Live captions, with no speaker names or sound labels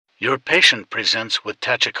Your patient presents with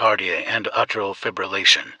tachycardia and atrial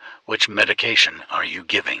fibrillation. Which medication are you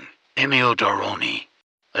giving? Imidazole,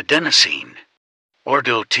 adenosine, or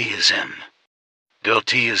diltiazem?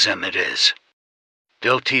 Diltiazem it is.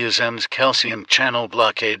 Diltiazem's calcium channel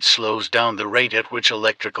blockade slows down the rate at which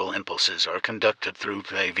electrical impulses are conducted through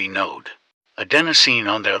the AV node. Adenosine,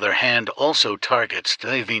 on the other hand, also targets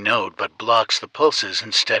the AV node but blocks the pulses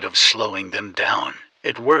instead of slowing them down.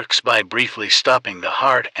 It works by briefly stopping the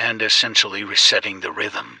heart and essentially resetting the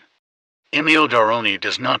rhythm. Imidazole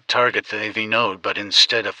does not target the AV node but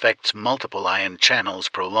instead affects multiple ion channels,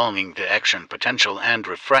 prolonging the action potential and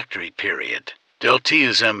refractory period.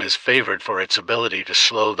 Diltiazem is favored for its ability to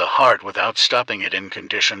slow the heart without stopping it in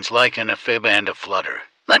conditions like an AFib and a flutter.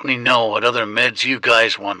 Let me know what other meds you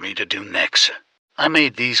guys want me to do next. I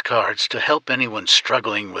made these cards to help anyone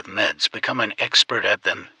struggling with meds become an expert at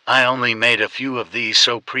them. I only made a few of these,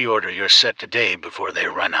 so pre-order your set today before they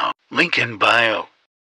run out. Link in bio.